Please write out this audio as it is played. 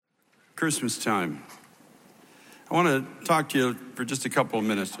Christmas time. I want to talk to you for just a couple of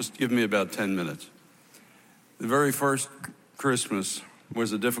minutes. Just give me about 10 minutes. The very first Christmas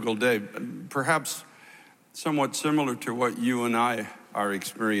was a difficult day, perhaps somewhat similar to what you and I are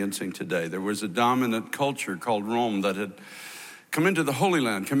experiencing today. There was a dominant culture called Rome that had come into the Holy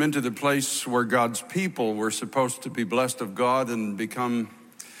Land, come into the place where God's people were supposed to be blessed of God and become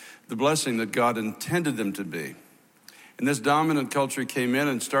the blessing that God intended them to be. And this dominant culture came in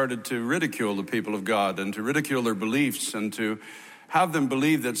and started to ridicule the people of God and to ridicule their beliefs and to have them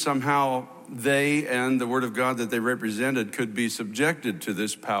believe that somehow they and the Word of God that they represented could be subjected to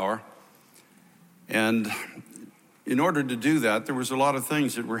this power. And in order to do that, there was a lot of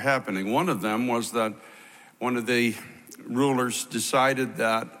things that were happening. One of them was that one of the rulers decided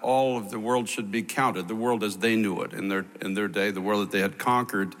that all of the world should be counted, the world as they knew it in their day, the world that they had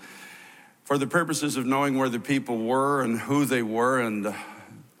conquered, for the purposes of knowing where the people were and who they were, and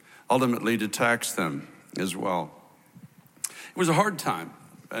ultimately to tax them as well. It was a hard time,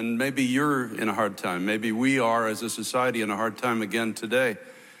 and maybe you're in a hard time. Maybe we are as a society in a hard time again today.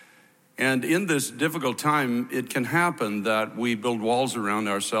 And in this difficult time, it can happen that we build walls around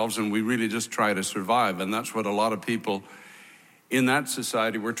ourselves and we really just try to survive. And that's what a lot of people in that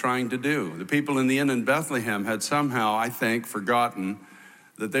society were trying to do. The people in the inn in Bethlehem had somehow, I think, forgotten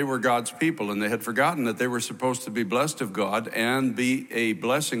that they were God's people, and they had forgotten that they were supposed to be blessed of God and be a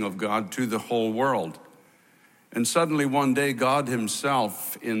blessing of God to the whole world. And suddenly one day, God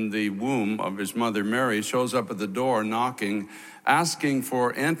himself in the womb of his mother Mary shows up at the door knocking, asking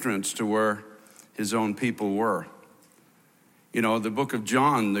for entrance to where his own people were. You know, the book of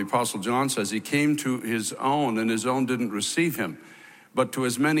John, the Apostle John says he came to his own and his own didn't receive him. But to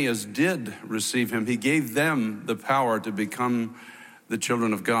as many as did receive him, he gave them the power to become the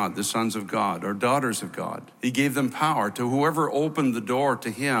children of God, the sons of God, or daughters of God. He gave them power. To whoever opened the door to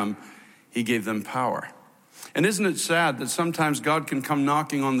him, he gave them power. And isn't it sad that sometimes God can come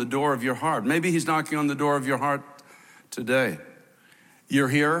knocking on the door of your heart? Maybe he's knocking on the door of your heart today. You're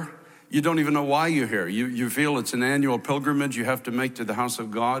here. You don't even know why you're here. You feel it's an annual pilgrimage you have to make to the house of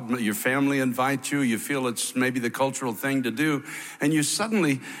God. Your family invites you. You feel it's maybe the cultural thing to do. And you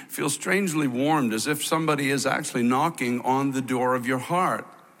suddenly feel strangely warmed, as if somebody is actually knocking on the door of your heart.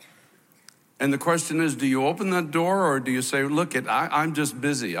 And the question is, do you open that door, or do you say, look, I'm just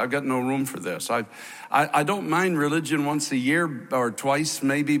busy. I've got no room for this. I don't mind religion once a year or twice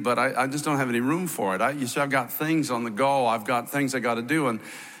maybe, but I just don't have any room for it. You see, I've got things on the go. I've got things I got to do.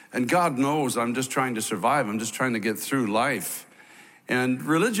 And God knows I'm just trying to survive. I'm just trying to get through life. And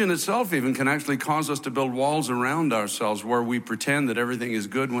religion itself even can actually cause us to build walls around ourselves where we pretend that everything is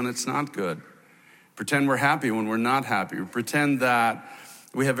good when it's not good. Pretend we're happy when we're not happy. Pretend that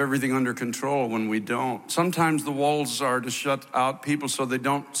we have everything under control when we don't. Sometimes the walls are to shut out people so they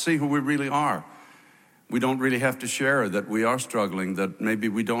don't see who we really are. We don't really have to share that we are struggling, that maybe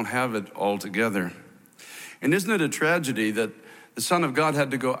we don't have it all together. And isn't it a tragedy that the Son of God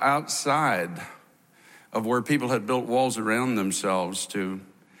had to go outside of where people had built walls around themselves to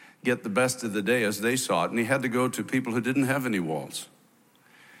get the best of the day as they saw it. And he had to go to people who didn't have any walls.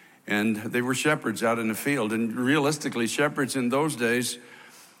 And they were shepherds out in the field. And realistically, shepherds in those days,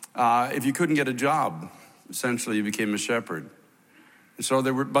 if you couldn't get a job, essentially you became a shepherd. And so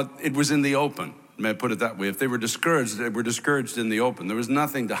but it was in the open. May I put it that way? If they were discouraged, they were discouraged in the open. There was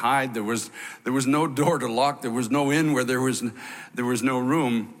nothing to hide. There was no door to lock. There was no inn where there was no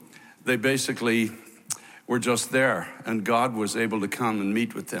room. They basically were just there, and God was able to come and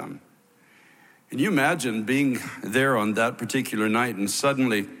meet with them. Can you imagine being there on that particular night, and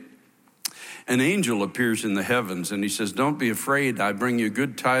suddenly an angel appears in the heavens, and he says, "Don't be afraid. I bring you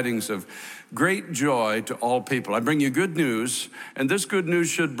good tidings of great joy to all people. I bring you good news, and this good news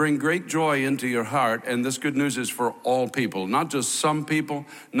should bring great joy into your heart, and this good news is for all people, not just some people,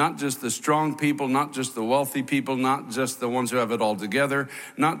 not just the strong people, not just the wealthy people, not just the ones who have it all together,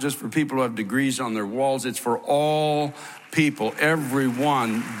 not just for people who have degrees on their walls. It's for all people,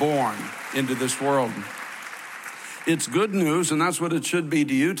 everyone born into this world." It's good news, and that's what it should be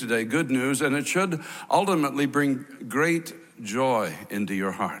to you today, good news, and it should ultimately bring great joy into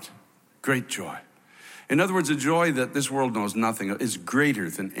your heart. Great joy. In other words, a joy that this world knows nothing of is greater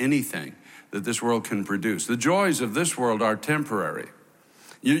than anything that this world can produce. The joys of this world are temporary.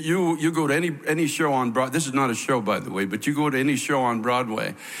 You go to any show on Broadway. This is not a show, by the way, but you go to any show on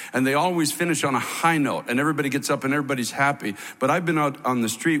Broadway, and they always finish on a high note, and everybody gets up and everybody's happy. But I've been out on the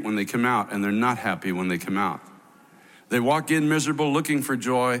street when they come out, and they're not happy when they come out. They walk in miserable, looking for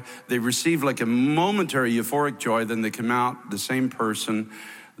joy. They receive like a momentary euphoric joy. Then they come out the same person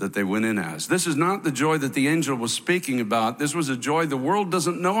that they went in as. This is not the joy that the angel was speaking about. This was a joy the world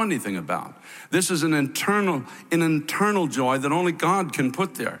doesn't know anything about. This is an internal joy that only God can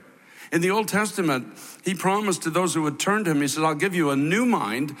put there. In the Old Testament, he promised to those who would turn to him, he said, I'll give you a new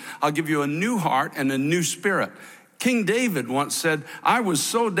mind, I'll give you a new heart and a new spirit. King David once said, I was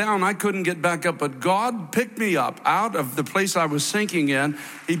so down I couldn't get back up, but God picked me up out of the place I was sinking in.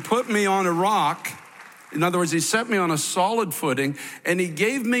 He put me on a rock. In other words, he set me on a solid footing, and he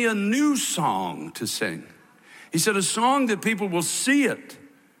gave me a new song to sing. He said, a song that people will see it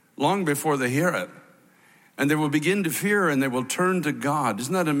long before they hear it. And they will begin to fear and they will turn to God.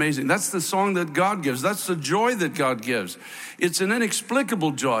 Isn't that amazing? That's the song that God gives. That's the joy that God gives. It's an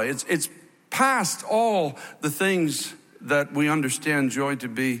inexplicable joy. It's past all the things that we understand joy to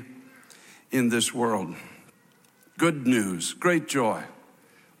be in this world. Good news, great joy,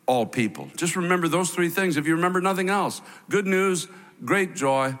 all people. Just remember those three things. If you remember nothing else, good news, great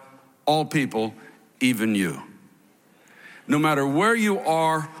joy, all people, even you. No matter where you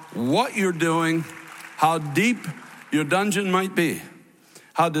are, what you're doing, how deep your dungeon might be,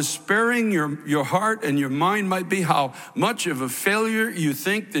 how despairing your heart and your mind might be, how much of a failure you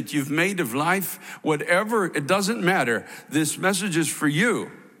think that you've made of life, whatever, it doesn't matter. This message is for you,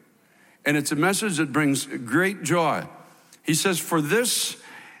 and it's a message that brings great joy. He says, for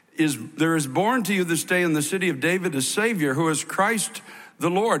there is born to you this day in the city of David a Savior who is Christ the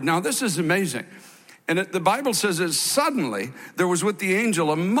Lord. Now, this is amazing. And the Bible says that suddenly there was with the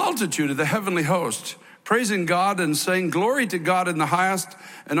angel a multitude of the heavenly host, praising God and saying, glory to God in the highest,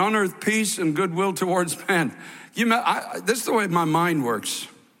 and on earth peace and goodwill towards men. This is the way my mind works.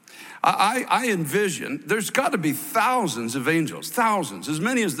 I envision there's got to be thousands of angels, thousands, as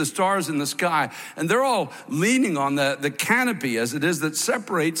many as the stars in the sky, and they're all leaning on the canopy as it is that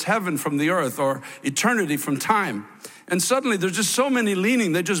separates heaven from the earth, or eternity from time. And suddenly there's just so many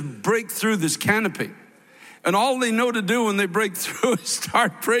leaning, they just break through this canopy. And all they know to do when they break through is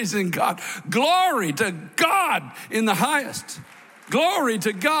start praising God. Glory to God in the highest. Glory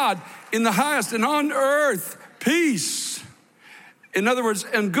to God in the highest. And on earth, peace. In other words,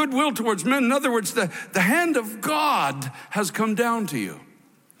 and goodwill towards men. In other words, the hand of God has come down to you.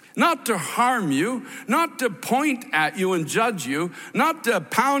 Not to harm you, not to point at you and judge you, not to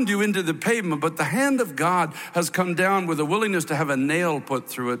pound you into the pavement, but the hand of God has come down with a willingness to have a nail put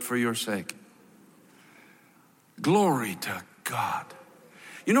through it for your sake. Glory to God.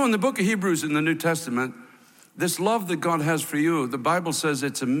 You know, in the book of Hebrews in the New Testament, this love that God has for you, the Bible says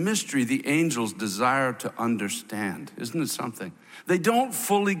it's a mystery the angels desire to understand. Isn't it something? They don't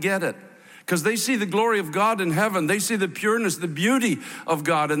fully get it because they see the glory of God in heaven. They see the pureness, the beauty of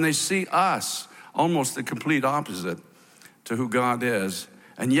God, and they see us, almost the complete opposite to who God is.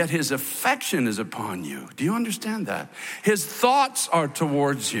 And yet his affection is upon you. Do you understand that? His thoughts are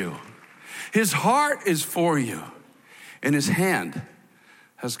towards you. His heart is for you, and his hand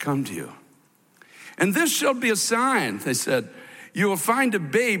has come to you. And this shall be a sign, they said. You will find a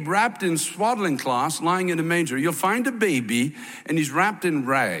babe wrapped in swaddling cloths lying in a manger. You'll find a baby, and he's wrapped in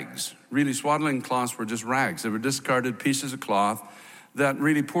rags. Really, swaddling cloths were just rags. They were discarded pieces of cloth that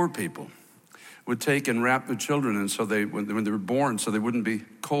really poor people would take and wrap their children in so when they were born, so they wouldn't be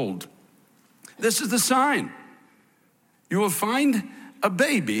cold. This is the sign. You will find a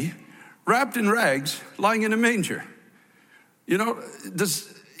baby wrapped in rags, lying in a manger. You know,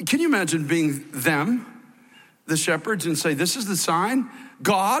 can you imagine being them, the shepherds, and say, this is the sign?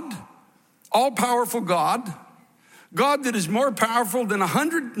 God, all-powerful God that is more powerful than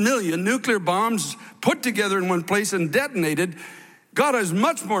 100 million nuclear bombs put together in one place and detonated. God has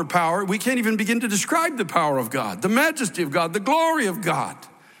much more power. We can't even begin to describe the power of God, the majesty of God, the glory of God.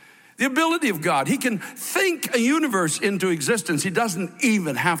 The ability of God. He can think a universe into existence. He doesn't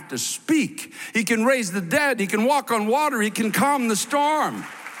even have to speak. He can raise the dead. He can walk on water. He can calm the storm.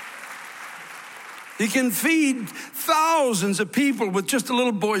 He can feed thousands of people with just a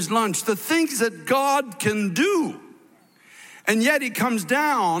little boy's lunch. The things that God can do. And yet he comes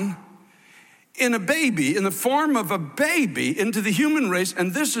down in a baby, in the form of a baby, into the human race.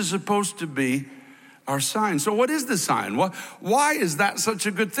 And this is supposed to be our sign. So what is the sign? Why is that such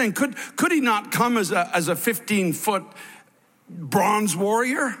a good thing? Could he not come as a 15-foot bronze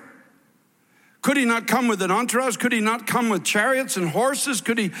warrior? Could he not come with an entourage? Could he not come with chariots and horses?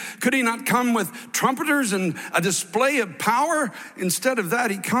 Could he not come with trumpeters and a display of power? Instead of that,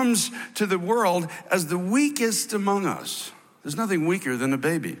 he comes to the world as the weakest among us. There's nothing weaker than a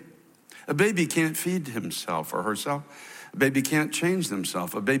baby. A baby can't feed himself or herself. A baby can't change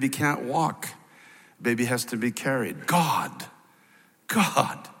themselves. A baby can't walk. A baby has to be carried. God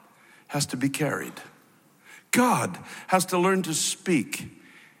has to be carried. God has to learn to speak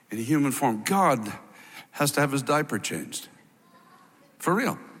in human form. God has to have his diaper changed. For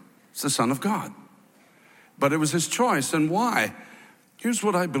real. It's the Son of God. But it was his choice. And why? Here's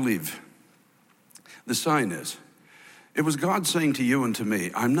what I believe the sign is. It was God saying to you and to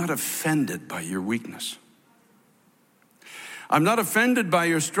me, I'm not offended by your weakness. I'm not offended by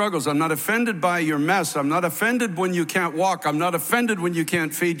your struggles. I'm not offended by your mess. I'm not offended when you can't walk. I'm not offended when you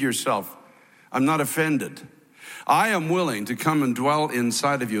can't feed yourself. I'm not offended. I am willing to come and dwell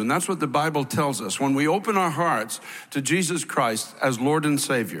inside of you. And that's what the Bible tells us. When we open our hearts to Jesus Christ as Lord and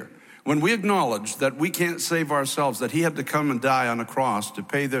Savior, when we acknowledge that we can't save ourselves, that he had to come and die on a cross to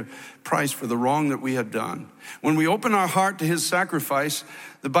pay the price for the wrong that we had done. When we open our heart to his sacrifice,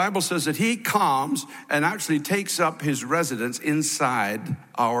 the Bible says that he comes and actually takes up his residence inside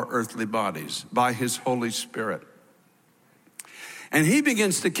our earthly bodies by his Holy Spirit. And he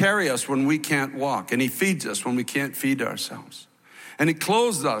begins to carry us when we can't walk, and he feeds us when we can't feed ourselves. And he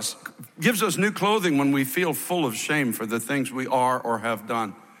clothes us, gives us new clothing when we feel full of shame for the things we are or have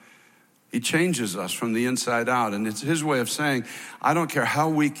done. He changes us from the inside out, and it's his way of saying, I don't care how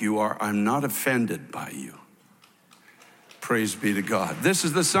weak you are, I'm not offended by you. Praise be to God. This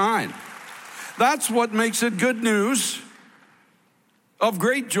is the sign. That's what makes it good news of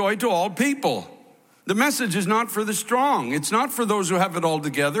great joy to all people. The message is not for the strong. It's not for those who have it all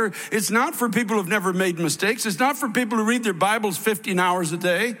together. It's not for people who've never made mistakes. It's not for people who read their Bibles 15 hours a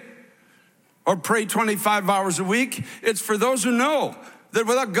day or pray 25 hours a week. It's for those who know that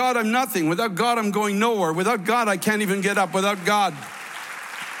without God, I'm nothing. Without God, I'm going nowhere. Without God, I can't even get up. Without God.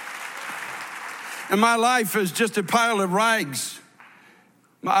 And my life is just a pile of rags.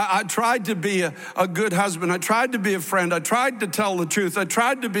 I tried to be a good husband. I tried to be a friend. I tried to tell the truth. I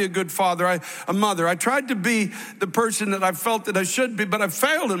tried to be a good father, a mother. I tried to be the person that I felt that I should be, but I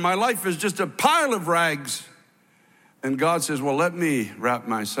failed, and my life is just a pile of rags. And God says, well, let me wrap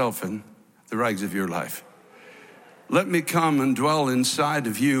myself in the rags of your life. Let me come and dwell inside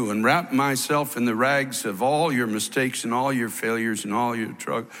of you and wrap myself in the rags of all your mistakes and all your failures and all your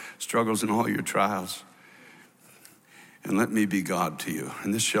struggles and all your trials. And let me be God to you.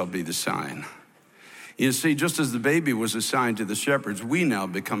 And this shall be the sign. You see, just as the baby was a sign to the shepherds, we now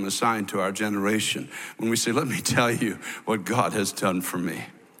become a sign to our generation. When we say, let me tell you what God has done for me.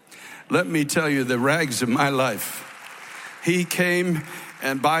 Let me tell you the rags of my life. He came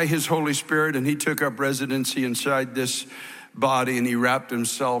and by his Holy Spirit, and he took up residency inside this body, and he wrapped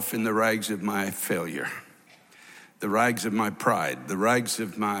himself in the rags of my failure, the rags of my pride, the rags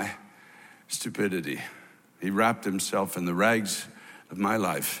of my stupidity. He wrapped himself in the rags of my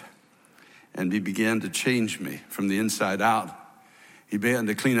life, and he began to change me from the inside out. He began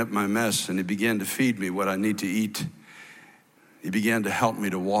to clean up my mess, and he began to feed me what I need to eat. He began to help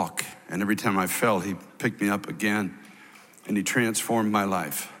me to walk, and every time I fell, he picked me up again. And he transformed my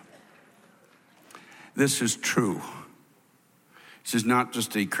life. This is true. This is not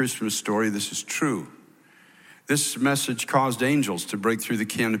just a Christmas story. This is true. This message caused angels to break through the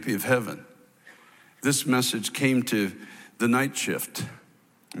canopy of heaven. This message came to the night shift,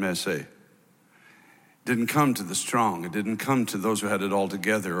 may I say. It didn't come to the strong. It didn't come to those who had it all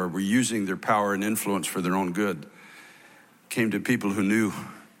together or were using their power and influence for their own good. It came to people who knew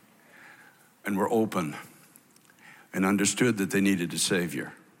and were open and understood that they needed a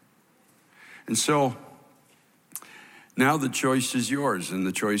Savior. And so now the choice is yours, and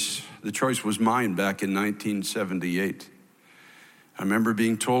the choice was mine back in 1978. I remember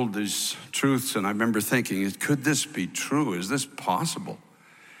being told these truths, and I remember thinking, could this be true? Is this possible?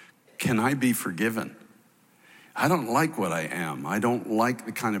 Can I be forgiven? I don't like what I am. I don't like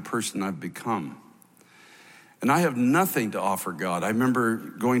the kind of person I've become. And I have nothing to offer God. I remember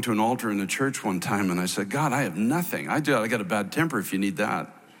going to an altar in the church one time, and I said, God, I have nothing. I got a bad temper if you need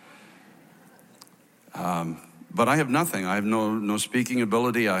that. But I have nothing. I have no speaking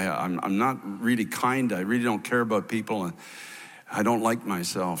ability. I'm not really kind. I really don't care about people. And I don't like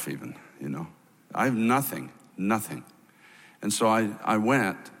myself even, you know. I have nothing. And so I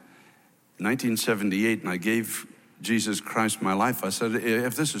went in 1978, and I gave Jesus Christ my life. I said,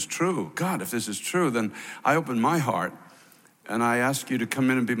 if this is true, God, if this is true, then I open my heart and I ask you to come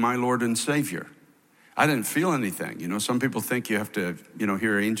in and be my Lord and Savior. I didn't feel anything. You know, some people think you have to,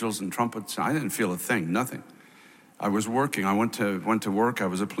 hear angels and trumpets. I didn't feel a thing, nothing. I was working. I went to work. I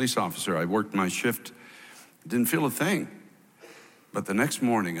was a police officer. I worked my shift. Didn't feel a thing. But the next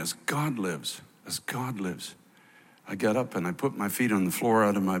morning, as God lives, I got up and I put my feet on the floor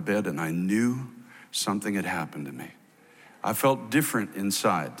out of my bed, and I knew something had happened to me. I felt different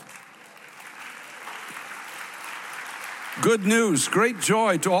inside. Good news, great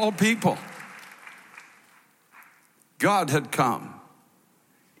joy to all people. God had come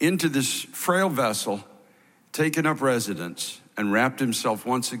into this frail vessel, taken up residence, and wrapped himself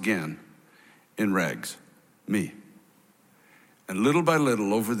once again in rags, me. And little by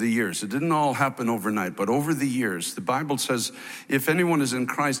little over the years, it didn't all happen overnight, but over the years, the Bible says, if anyone is in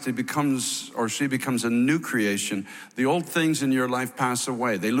Christ, he becomes or she becomes a new creation. The old things in your life pass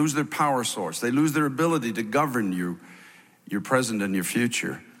away. They lose their power source. They lose their ability to govern you, your present and your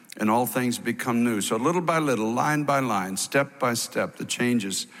future. And all things become new. So little by little, line by line, step by step, the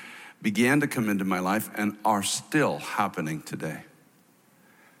changes began to come into my life and are still happening today.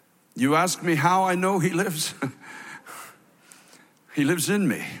 You ask me how I know he lives? He lives in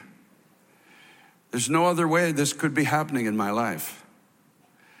me. There's no other way this could be happening in my life.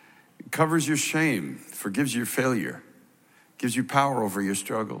 It covers your shame, forgives your failure, gives you power over your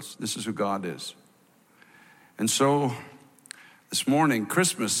struggles. This is who God is. And so this morning,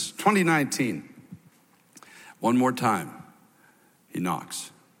 Christmas 2019, one more time, he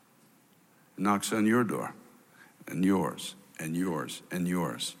knocks. He knocks on your door and yours and yours and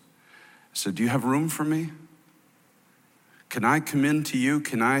yours. I said, do you have room for me? Can I come into you?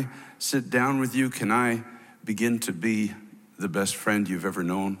 Can I sit down with you? Can I begin to be the best friend you've ever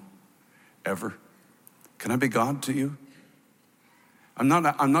known, ever? Can I be God to you? I'm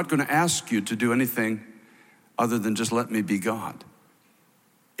not going to ask you to do anything other than just let me be God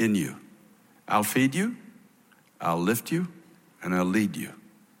in you. I'll feed you, I'll lift you, and I'll lead you.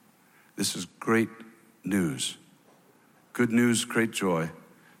 This is great news. Good news, great joy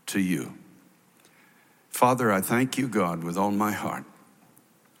to you. Father, I thank you, God, with all my heart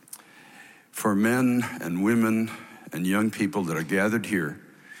for men and women and young people that are gathered here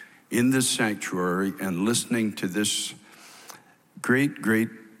in this sanctuary and listening to this great, great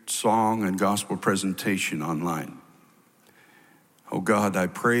song and gospel presentation online. Oh God, I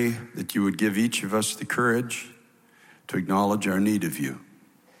pray that you would give each of us the courage to acknowledge our need of you.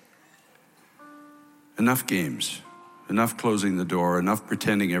 Enough games, enough closing the door, enough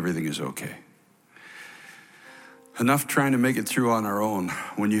pretending everything is okay. Enough trying to make it through on our own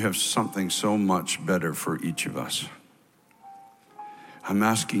when you have something so much better for each of us. I'm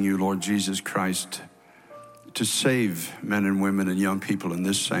asking you, Lord Jesus Christ, to save men and women and young people in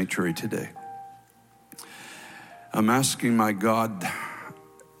this sanctuary today. I'm asking, my God,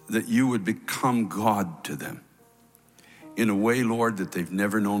 that you would become God to them in a way, Lord, that they've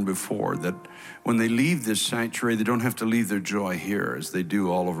never known before, that when they leave this sanctuary, they don't have to leave their joy here as they do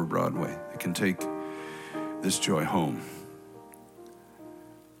all over Broadway. They can take this joy home.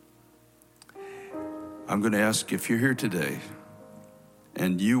 I'm going to ask if you're here today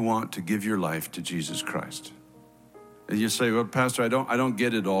and you want to give your life to Jesus Christ. And you say, well, Pastor, I don't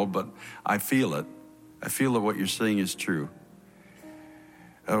get it all, but I feel it. I feel that what you're saying is true.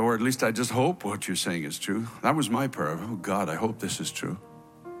 Or at least I just hope what you're saying is true. That was my prayer. Oh God, I hope this is true.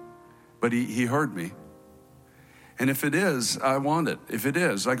 But he heard me. And if it is, I want it. If it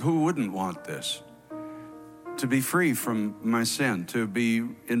is, like who wouldn't want this? To be free from my sin, to be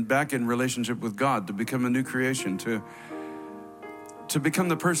back in relationship with God, to become a new creation, to become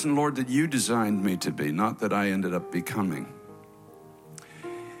the person, Lord, that you designed me to be, not that I ended up becoming.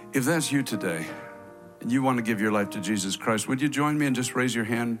 If that's you today, and you want to give your life to Jesus Christ, would you join me and just raise your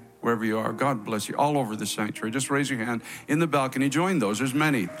hand wherever you are? God bless you. All over the sanctuary. Just raise your hand in the balcony. Join those. There's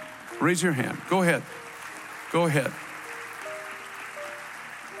many. Raise your hand. Go ahead. Go ahead.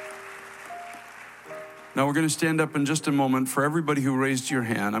 Now we're going to stand up in just a moment. For everybody who raised your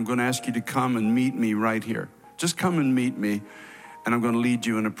hand, I'm going to ask you to come and meet me right here. Just come and meet me, and I'm going to lead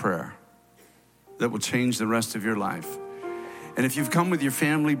you in a prayer that will change the rest of your life. And if you've come with your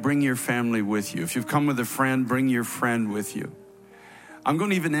family, bring your family with you. If you've come with a friend, bring your friend with you. I'm going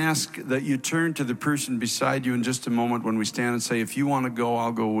to even ask that you turn to the person beside you in just a moment when we stand and say, if you want to go,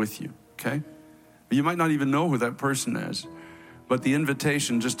 I'll go with you, okay? You might not even know who that person is, but the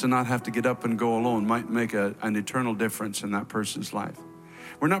invitation just to not have to get up and go alone might make an eternal difference in that person's life.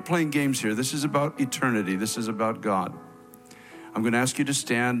 We're not playing games here. This is about eternity. This is about God. I'm going to ask you to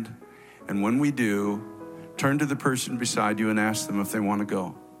stand, and when we do, turn to the person beside you and ask them if they want to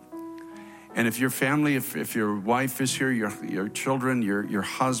go. And if your family, if your wife is here, your children, your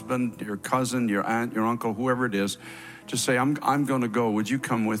husband, your cousin, your aunt, your uncle, whoever it is, just say, I'm going to go. Would you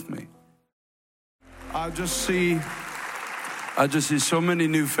come with me? I just see so many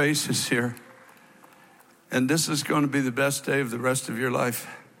new faces here. And this is going to be the best day of the rest of your life.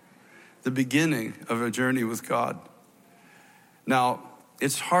 The beginning of a journey with God. Now,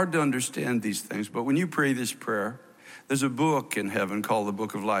 it's hard to understand these things, but when you pray this prayer, there's a book in heaven called the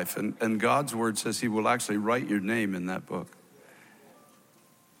Book of Life, and God's word says he will actually write your name in that book.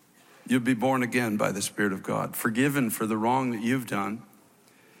 You'll be born again by the Spirit of God, forgiven for the wrong that you've done,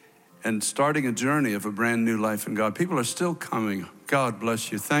 and starting a journey of a brand new life in God. People are still coming. God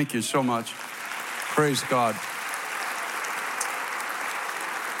bless you. Thank you so much. Praise God.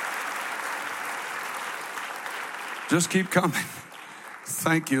 Just keep coming.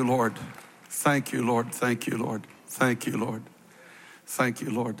 Thank you, Lord. Thank you, Lord. Thank you, Lord. Thank you, Lord. Thank you,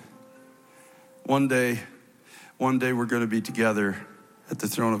 Lord. One day we're going to be together at the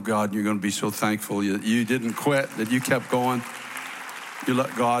throne of God, and you're going to be so thankful you didn't quit, that you kept going. You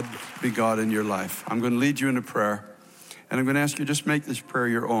let God be God in your life. I'm going to lead you in a prayer, and I'm going to ask you, just make this prayer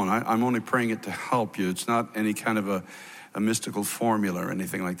your own. I'm only praying it to help you. It's not any kind of a mystical formula or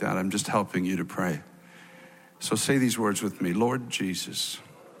anything like that. I'm just helping you to pray. So say these words with me. Lord Jesus,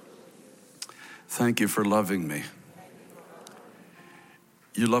 thank you for loving me.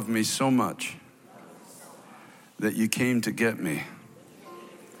 You love me so much that you came to get me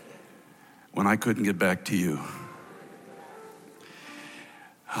when I couldn't get back to you.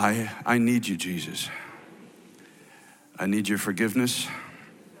 I need you, Jesus. I need your forgiveness.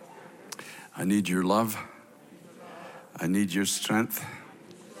 I need your love. I need your strength.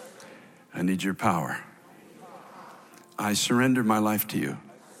 I need your power. I surrender my life to you.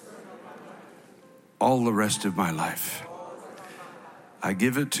 All the rest of my life. I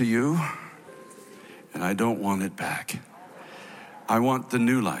give it to you, and I don't want it back. I want the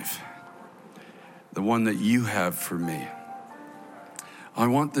new life, the one that you have for me. I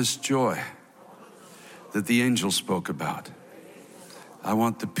want this joy that the angels spoke about. I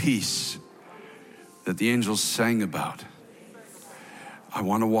want the peace that the angels sang about. I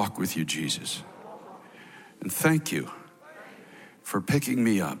want to walk with you, Jesus. And thank you for picking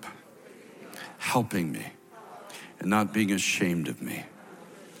me up, helping me, and not being ashamed of me.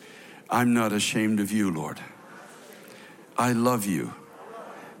 I'm not ashamed of you, Lord. I love you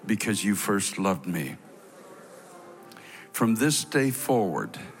because you first loved me. From this day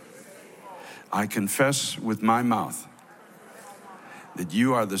forward, I confess with my mouth that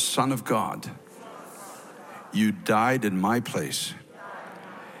you are the Son of God. You died in my place,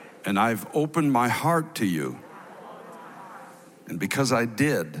 and I've opened my heart to you. And because I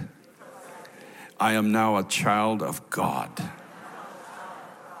did, I am now a child of God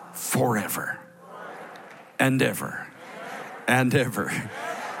forever and ever and ever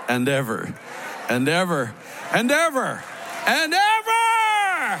and ever and ever and ever and ever.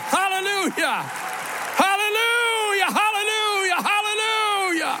 Hallelujah. Hallelujah. Hallelujah.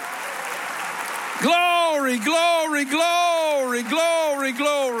 Hallelujah. Glory, glory, glory, glory,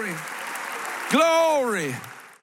 glory, glory.